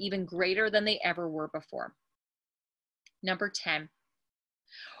become even greater than they ever were before. Number 10,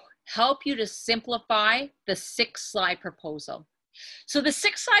 help you to simplify the 6-slide proposal. So the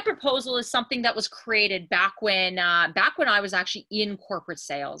 6-slide proposal is something that was created back when I was actually in corporate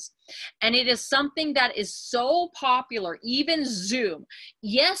sales. And it is something that is so popular, even Zoom.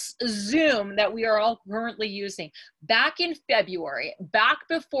 Yes, Zoom that we are all currently using. Back in February, back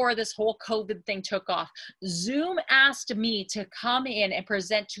before this whole COVID thing took off, Zoom asked me to come in and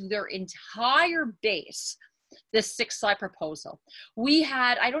present to their entire base this 6-slide proposal. We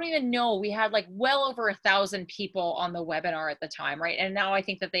had, I don't even know, we had like well over 1,000 people on the webinar at the time, right? And now I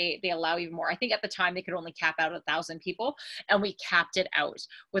think that they allow even more. I think at the time they could only cap out 1,000 people, and we capped it out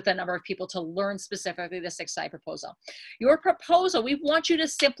with a number of people to learn specifically the 6-slide proposal. Your proposal, we want you to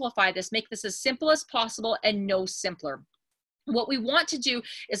simplify this, make this as simple as possible and no simpler. What we want to do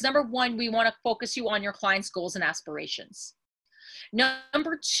is, number one, we want to focus you on your client's goals and aspirations.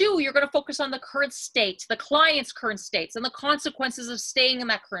 Number two, you're going to focus on the current state, the client's current states, and the consequences of staying in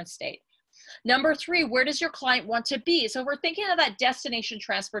that current state. Number three, where does your client want to be? So we're thinking of that destination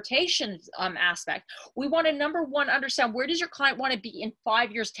transportation aspect. We want to, number one, understand where does your client want to be in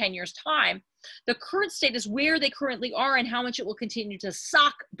 5 years, 10 years time. The current state is where they currently are and how much it will continue to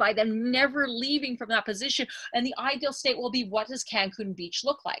suck by them never leaving from that position. And the ideal state will be, what does Cancun Beach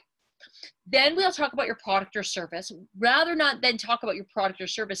look like? Then we'll talk about your product or service. Rather not then talk about your product or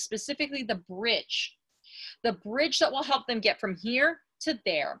service, specifically the bridge that will help them get from here to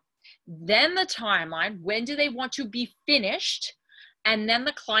there. Then the timeline, when do they want to be finished? And then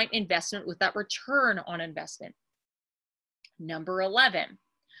the client investment with that return on investment. Number 11,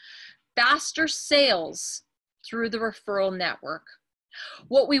 faster sales through the referral network.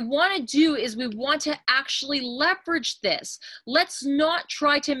 What we want to do is we want to actually leverage this. Let's not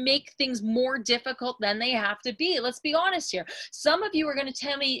try to make things more difficult than they have to be. Let's be honest here. Some of you are going to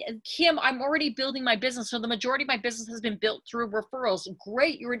tell me, Kim, I'm already building my business, so the majority of my business has been built through referrals.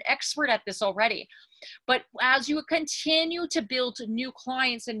 Great, you're an expert at this already. But as you continue to build new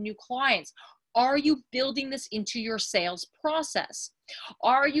clients and new clients, are you building this into your sales process?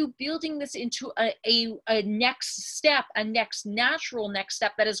 Are you building this into a next step, a natural next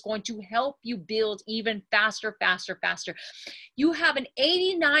step that is going to help you build even faster, faster, faster? You have an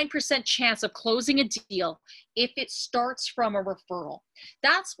 89% chance of closing a deal if it starts from a referral.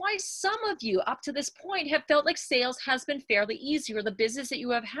 That's why some of you up to this point have felt like sales has been fairly easy, or the business that you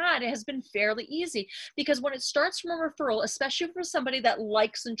have had has been fairly easy, because when it starts from a referral, especially for somebody that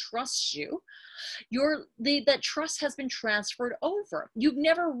likes and trusts you, that trust has been transferred over. You've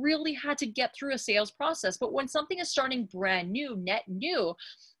never really had to get through a sales process, but when something is starting brand new, net new,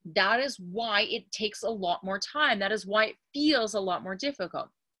 that is why it takes a lot more time. That is why it feels a lot more difficult.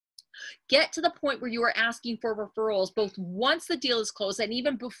 Get to the point where you are asking for referrals both once the deal is closed and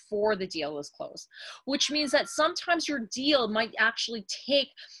even before the deal is closed, which means that sometimes your deal might actually take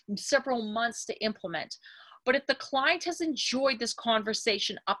several months to implement. But if the client has enjoyed this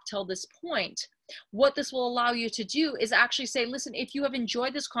conversation up till this point, what this will allow you to do is actually say, listen, if you have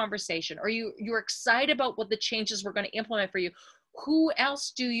enjoyed this conversation, or you're excited about what the changes we're going to implement for you, who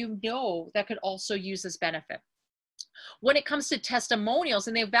else do you know that could also use this benefit? When it comes to testimonials,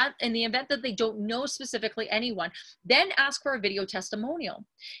 in the event that they don't know specifically anyone, then ask for a video testimonial.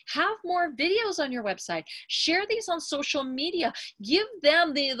 Have more videos on your website. Share these on social media. Give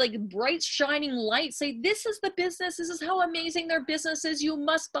them the bright shining light. Say, this is the business. This is how amazing their business is. You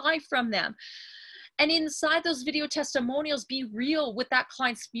must buy from them. And inside those video testimonials, be real with that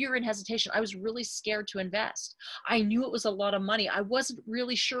client's fear and hesitation. I was really scared to invest. I knew it was a lot of money. I wasn't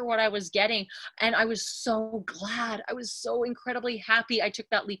really sure what I was getting. And I was so glad. I was so incredibly happy I took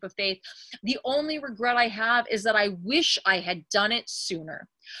that leap of faith. The only regret I have is that I wish I had done it sooner.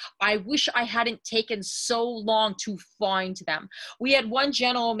 I wish I hadn't taken so long to find them. We had one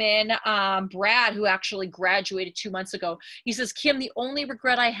gentleman, Brad, who actually graduated 2 months ago. He says, Kim, the only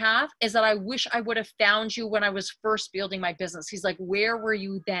regret I have is that I wish I would have found you when I was first building my business. He's like, where were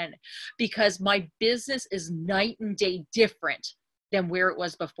you then? Because my business is night and day different than where it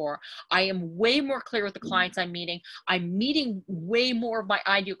was before. I am way more clear with the clients I'm meeting. I'm meeting way more of my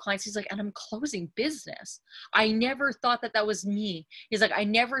ideal clients. He's like, and I'm closing business. I never thought that was me. He's like, I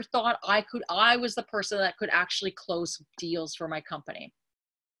never thought I was the person that could actually close deals for my company.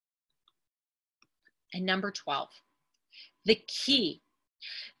 And number 12, the key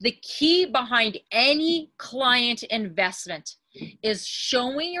behind any client investment is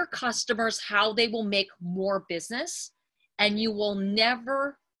showing your customers how they will make more business, and you will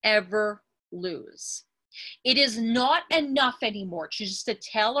never, ever lose. It is not enough anymore just to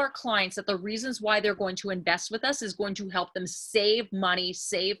tell our clients that the reasons why they're going to invest with us is going to help them save money,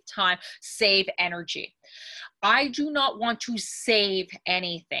 save time, save energy. I do not want to save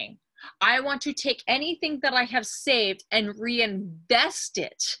anything. I want to take anything that I have saved and reinvest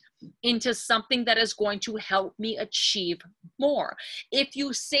it into something that is going to help me achieve more. If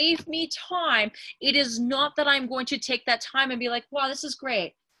you save me time, it is not that I'm going to take that time and be like, wow, this is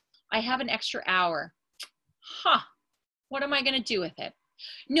great. I have an extra hour. What am I going to do with it?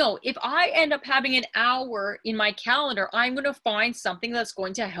 No, if I end up having an hour in my calendar, I'm going to find something that's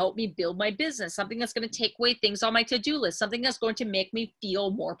going to help me build my business, something that's going to take away things on my to-do list, something that's going to make me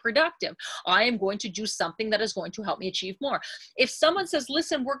feel more productive. I am going to do something that is going to help me achieve more. If someone says,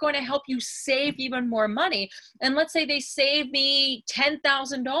 listen, we're going to help you save even more money, and let's say they save me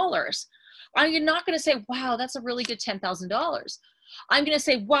 $10,000, I'm not going to say, wow, that's a really good $10,000. I'm going to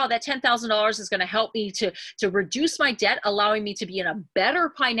say, wow, that $10,000 is going to help me to reduce my debt, allowing me to be in a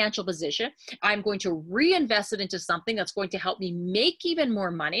better financial position. I'm going to reinvest it into something that's going to help me make even more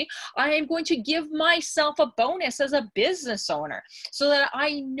money. I am going to give myself a bonus as a business owner so that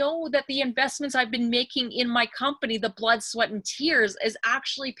I know that the investments I've been making in my company, the blood, sweat, and tears, is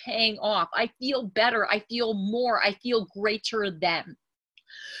actually paying off. I feel better. I feel more. I feel greater than.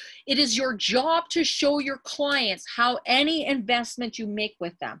 It is your job to show your clients how any investment you make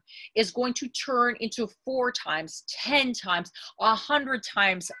with them is going to turn into 4 times, 10 times, 100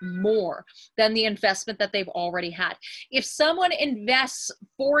 times more than the investment that they've already had. If someone invests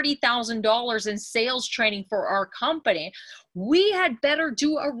 $40,000 in sales training for our company, we had better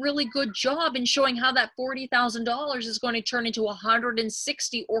do a really good job in showing how that $40,000 is going to turn into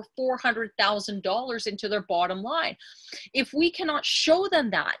 $160,000 or $400,000 into their bottom line. If we cannot show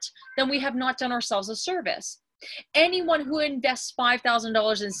them that, then we have not done ourselves a service. Anyone who invests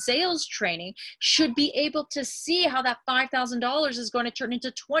 $5,000 in sales training should be able to see how that $5,000 is going to turn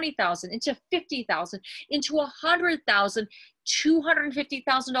into $20,000, into $50,000, into $100,000,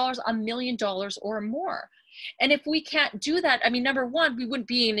 $250,000, $1 million or more. And if we can't do that, I mean, number one, we wouldn't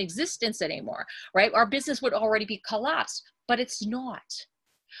be in existence anymore, right? Our business would already be collapsed, but it's not.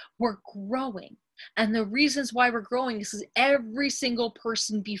 We're growing. And the reasons why we're growing is every single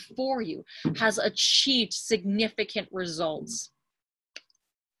person before you has achieved significant results.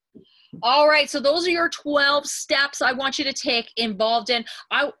 All right, so those are your 12 steps I want you to take involved in.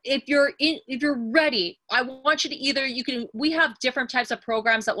 If you're ready, I want you to we have different types of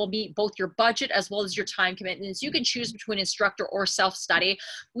programs that will meet both your budget as well as your time commitments. You can choose between instructor or self-study.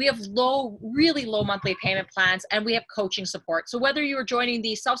 We have really low monthly payment plans, and we have coaching support. So whether you are joining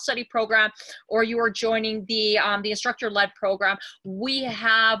the self-study program or you are joining the instructor-led program, we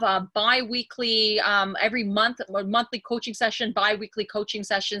have a bi-weekly, every month, monthly coaching session, bi-weekly coaching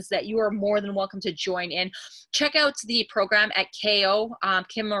sessions that you are more than welcome to join in. Check out the program at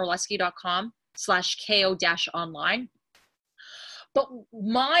kimmorleski.com/ko-online. But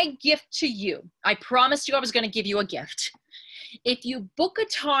my gift to you, I promised you I was going to give you a gift. If you book a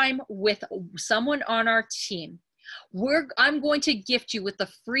time with someone on our team, I'm going to gift you with the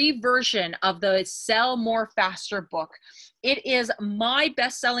free version of the Sell More Faster book. It is my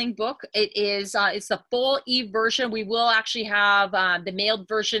best-selling book. It's the full e-version. We will actually have the mailed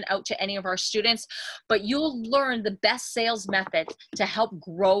version out to any of our students, but you'll learn the best sales method to help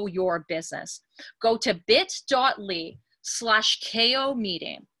grow your business. Go to bit.ly/KO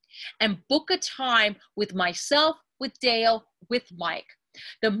meeting and book a time with myself, with Dale, with Mike.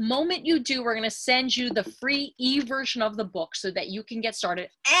 The moment you do, we're going to send you the free e-version of the book so that you can get started.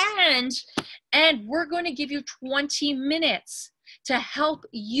 And we're going to give you 20 minutes to help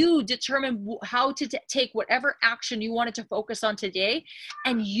you determine how to take whatever action you wanted to focus on today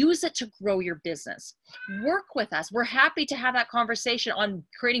and use it to grow your business. Work with us. We're happy to have that conversation on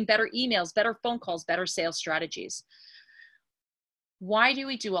creating better emails, better phone calls, better sales strategies. Why do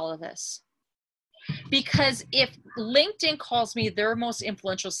we do all of this? Because if LinkedIn calls me their most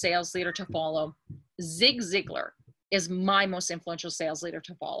influential sales leader to follow, Zig Ziglar is my most influential sales leader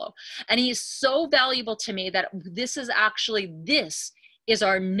to follow. And he's so valuable to me that this is our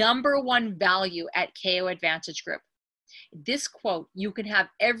 #1 value at KO Advantage Group. This quote, you can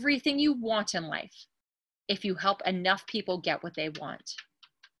have everything you want in life if you help enough people get what they want.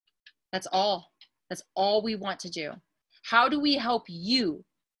 That's all. That's all we want to do. How do we help you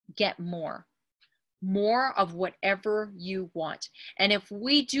get more? More of whatever you want. And if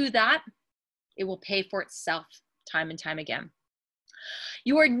we do that, it will pay for itself time and time again.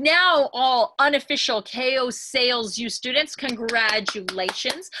 You are now all unofficial KO Sales U students.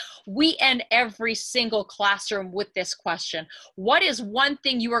 Congratulations. We end every single classroom with this question. What is one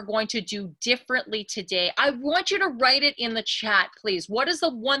thing you are going to do differently today? I want you to write it in the chat, please. What is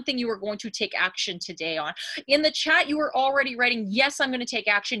the one thing you are going to take action today on? In the chat, you are already writing, yes, I'm going to take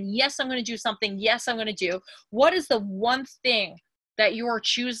action. Yes, I'm going to do something. Yes, I'm going to do. What is the one thing that you are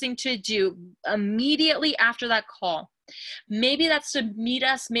choosing to do immediately after that call? Maybe that's to meet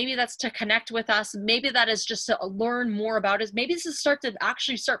us. Maybe that's to connect with us. Maybe that is just to learn more about us. Maybe this is start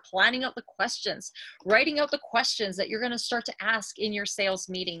planning out the questions, writing out the questions that you're going to start to ask in your sales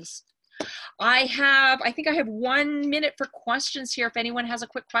meetings. I think I have 1 minute for questions here if anyone has a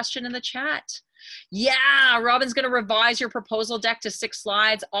quick question in the chat. Yeah, Robin's going to revise your proposal deck to 6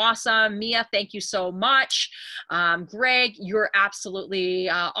 slides. Awesome. Mia, thank you so much. Greg, you're absolutely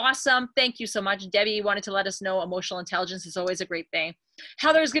awesome. Thank you so much. Debbie wanted to let us know emotional intelligence is always a great thing.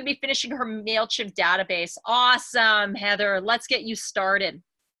 Heather's going to be finishing her MailChimp database. Awesome, Heather. Let's get you started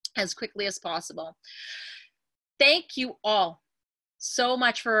as quickly as possible. Thank you all so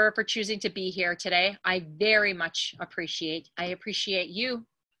much for choosing to be here today. I very much appreciate you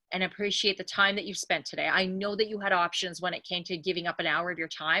and appreciate the time that you've spent today. I know that you had options when it came to giving up an hour of your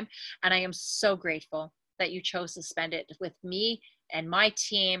time, and I am so grateful that you chose to spend it with me and my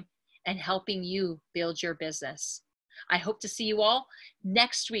team and helping you build your business. I hope to see you all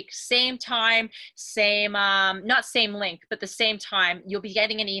next week, same time, same, not same link, but the same time. You'll be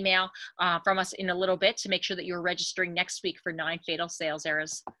getting an email from us in a little bit to make sure that you're registering next week for 9 fatal sales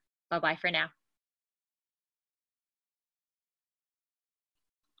errors. Bye-bye for now.